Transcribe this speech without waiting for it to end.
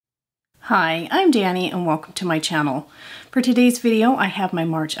Hi, I'm Danny and welcome to my channel. For today's video, I have my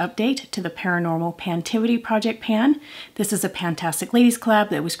March update to the Paranormal Pantivity project pan. This is a Pantastic Ladies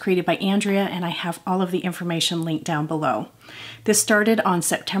collab that was created by Andrea, and I have all of the information linked down below. This started on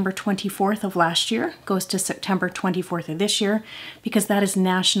September 24th of last year, goes to September 24th of this year, because that is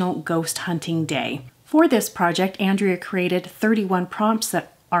National Ghost Hunting Day. For this project, Andrea created 31 prompts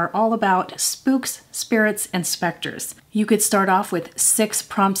that are all about spooks, spirits, and specters. You could start off with 6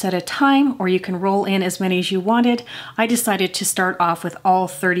 prompts at a time, or you can roll in as many as you wanted. I decided to start off with all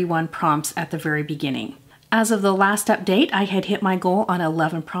 31 prompts at the very beginning. As of the last update, I had hit my goal on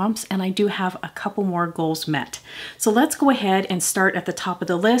 11 prompts, and I do have a couple more goals met. So let's go ahead and start at the top of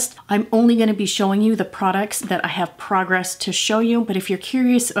the list. I'm only going to be showing you the products that I have progress to show you, but if you're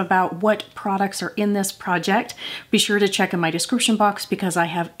curious about what products are in this project, be sure to check in my description box because I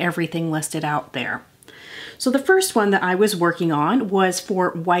have everything listed out there. So the first one that I was working on was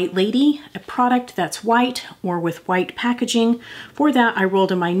for White Lady, a product that's white or with white packaging. For that, I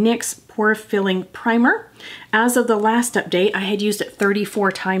rolled in my NYX Pore Filling Primer. As of the last update, I had used it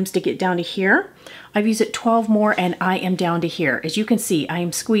 34 times to get down to here. I've used it 12 more and I am down to here. As you can see, I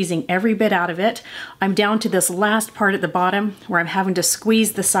am squeezing every bit out of it. I'm down to this last part at the bottom where I'm having to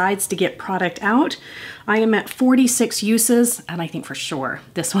squeeze the sides to get product out. I am at 46 uses, and I think for sure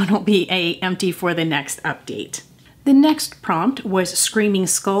this one will be empty for the next update. The next prompt was Screaming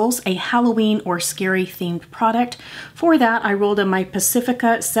Skulls, a Halloween or scary themed product. For that, I rolled in my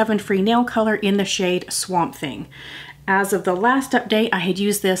Pacifica 7 Free Nail Color in the shade Swamp Thing. As of the last update, I had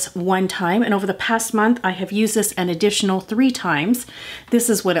used this 1 time, and over the past month, I have used this an additional 3 times. This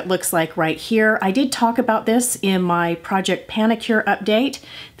is what it looks like right here. I did talk about this in my Project Panicure update.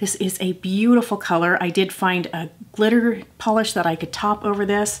 This is a beautiful color. I did find a glitter polish that I could top over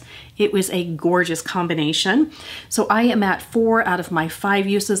this. It was a gorgeous combination. So I am at 4 out of my 5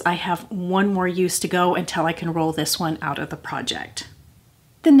 uses. I have 1 more use to go until I can roll this one out of the project.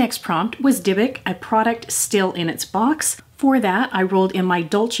 The next prompt was Dybbuk, a product still in its box. For that, I rolled in my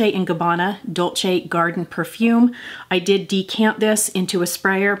Dolce & Gabbana Dolce Garden perfume. I did decant this into a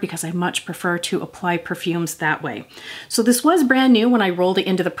sprayer because I much prefer to apply perfumes that way. So this was brand new when I rolled it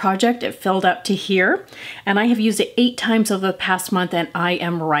into the project. It filled up to here, and I have used it 8 times over the past month, and I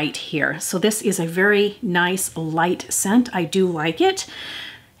am right here. So this is a very nice light scent. I do like it.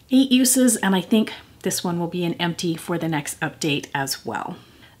 8 uses, and I think this one will be an empty for the next update as well.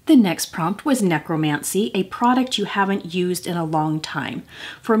 The next prompt was Necromancy, a product you haven't used in a long time.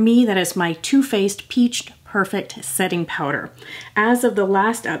 For me, that is my Too Faced Peach Perfect Setting Powder. As of the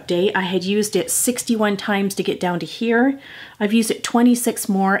last update, I had used it 61 times to get down to here. I've used it 26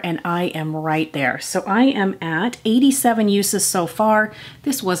 more and I am right there. So I am at 87 uses so far.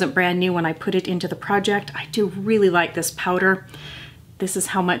 This wasn't brand new when I put it into the project. I do really like this powder. This is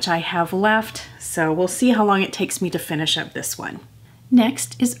how much I have left, so we'll see how long it takes me to finish up this one.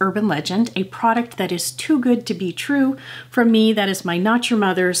 Next is Urban Legend, a product that is too good to be true. For me, that is my Not Your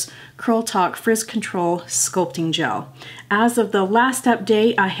Mother's Curl Talk Frizz Control Sculpting Gel. As of the last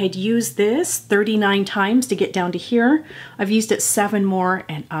update, I had used this 39 times to get down to here. I've used it 7 more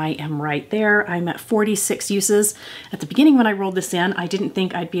and I am right there. I'm at 46 uses. At the beginning when I rolled this in, I didn't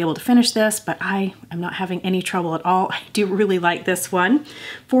think I'd be able to finish this, but I am not having any trouble at all. I do really like this one.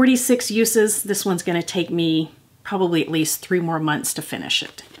 46 uses. This one's going to take me probably at least 3 more months to finish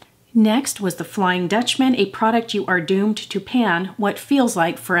it. Next was the Flying Dutchman, a product you are doomed to pan what feels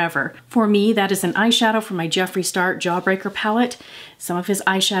like forever. For me, that is an eyeshadow from my Jeffree Star Jawbreaker palette. Some of his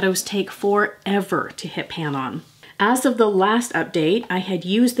eyeshadows take forever to hit pan on. As of the last update, I had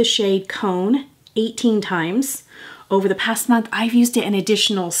used the shade Cone 18 times. Over the past month, I've used it an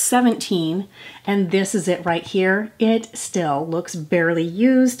additional 17, and this is it right here. It still looks barely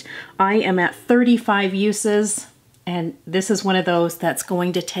used. I am at 35 uses, and this is one of those that's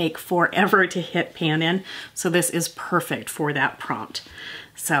going to take forever to hit pan in, so this is perfect for that prompt.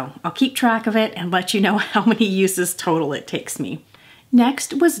 So I'll keep track of it and let you know how many uses total it takes me.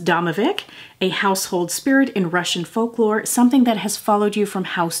 Next was Domovic, a household spirit in Russian folklore, something that has followed you from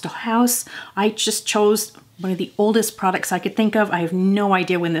house to house. I just chose one of the oldest products I could think of. I have no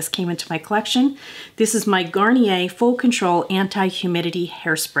idea when this came into my collection. This is my Garnier Full Control Anti-Humidity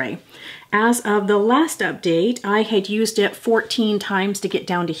Hairspray. As of the last update, I had used it 14 times to get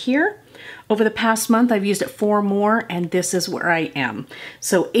down to here. Over the past month, I've used it 4 more, and this is where I am.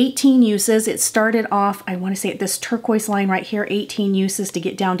 So 18 uses. It started off, I want to say at this turquoise line right here, 18 uses to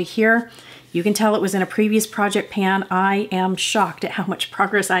get down to here. You can tell it was in a previous project pan. I am shocked at how much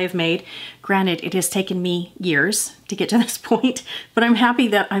progress I have made. Granted, it has taken me years to get to this point, but I'm happy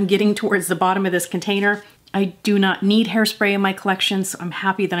that I'm getting towards the bottom of this container. I do not need hairspray in my collection, so I'm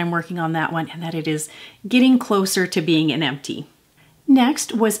happy that I'm working on that one and that it is getting closer to being an empty.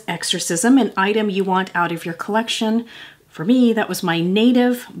 Next was Exorcism, an item you want out of your collection. For me, that was my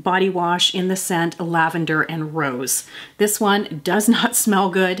native body wash in the scent Lavender and Rose. This one does not smell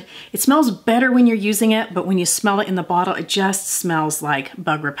good. It smells better when you're using it, but when you smell it in the bottle, it just smells like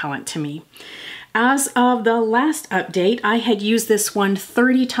bug repellent to me. As of the last update, I had used this one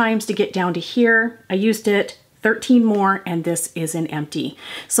 30 times to get down to here. I used it 13 more, and this is an empty.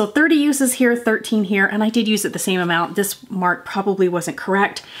 So 30 uses here, 13 here, and I did use it the same amount. This mark probably wasn't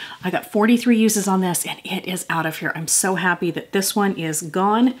correct. I got 43 uses on this, and it is out of here. I'm so happy that this one is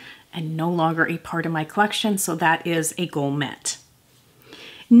gone and no longer a part of my collection, so that is a goal met.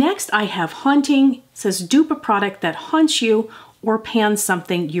 Next, I have Haunting. It says dupe a product that haunts you or pan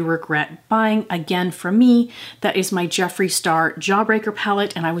something you regret buying. Again, for me, that is my Jeffree Star Jawbreaker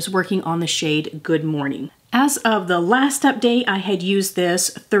palette, and I was working on the shade Good Morning. As of the last update, I had used this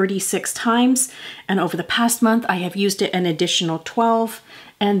 36 times, and over the past month, I have used it an additional 12,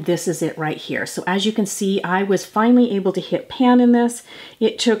 and this is it right here. So as you can see, I was finally able to hit pan in this.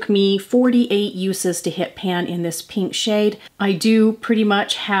 It took me 48 uses to hit pan in this pink shade. I do pretty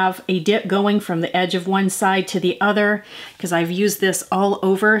much have a dip going from the edge of one side to the other because I've used this all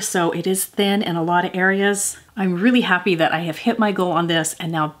over, so it is thin in a lot of areas. I'm really happy that I have hit my goal on this,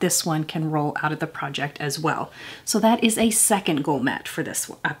 and now this one can roll out of the project as well. So that is a second goal met for this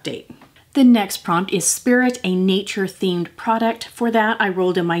update. The next prompt is Spirit, a nature-themed product. For that, I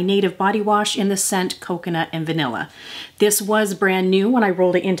rolled in my native body wash in the scent Coconut and Vanilla. This was brand new when I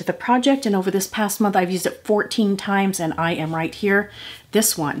rolled it into the project, and over this past month, I've used it 14 times, and I am right here.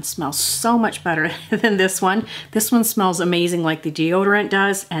 This one smells so much better than this one. This one smells amazing like the deodorant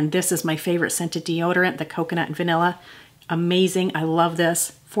does, and this is my favorite scented deodorant, the Coconut and Vanilla. Amazing, I love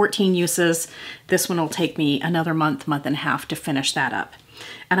this. 14 uses. This one will take me another month, month and a half to finish that up.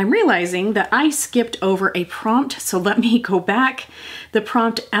 And I'm realizing that I skipped over a prompt, so let me go back. The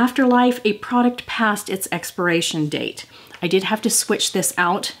prompt, Afterlife, a product past its expiration date. I did have to switch this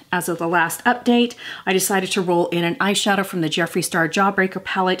out as of the last update. I decided to roll in an eyeshadow from the Jeffree Star Jawbreaker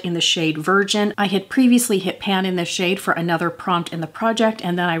palette in the shade Virgin. I had previously hit pan in this shade for another prompt in the project,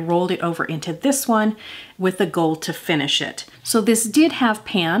 and then I rolled it over into this one with the goal to finish it. So this did have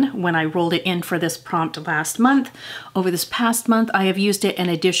pan when I rolled it in for this prompt last month. Over this past month, I have used it an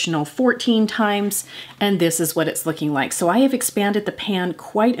additional 14 times, and this is what it's looking like. So I have expanded the pan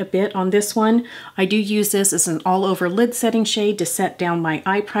quite a bit on this one. I do use this as an all-over lid setting shade to set down my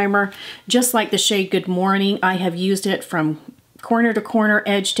eye primer. Just like the shade Good Morning, I have used it from corner to corner,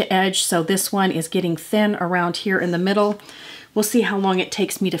 edge to edge, so this one is getting thin around here in the middle. We'll see how long it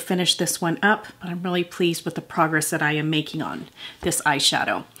takes me to finish this one up, but I'm really pleased with the progress that I am making on this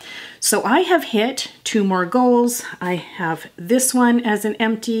eyeshadow. So I have hit 2 more goals. I have this one as an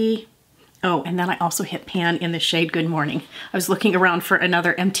empty. Oh, and then I also hit pan in the shade Good Morning. I was looking around for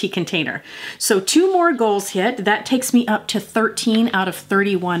another empty container. So 2 more goals hit. That takes me up to 13 out of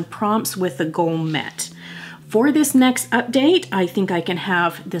 31 prompts with the goal met. For this next update, I think I can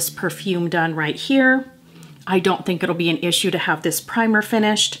have this perfume done right here. I don't think it'll be an issue to have this primer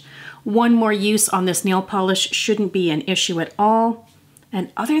finished. 1 more use on this nail polish shouldn't be an issue at all. And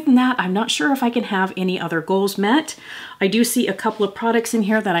other than that, I'm not sure if I can have any other goals met. I do see a couple of products in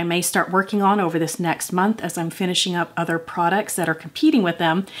here that I may start working on over this next month as I'm finishing up other products that are competing with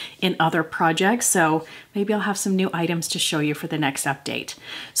them in other projects. So maybe I'll have some new items to show you for the next update.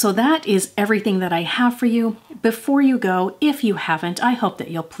 So that is everything that I have for you. Before you go, if you haven't, I hope that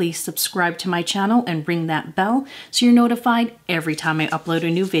you'll please subscribe to my channel and ring that bell so you're notified every time I upload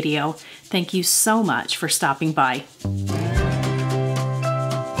a new video. Thank you so much for stopping by.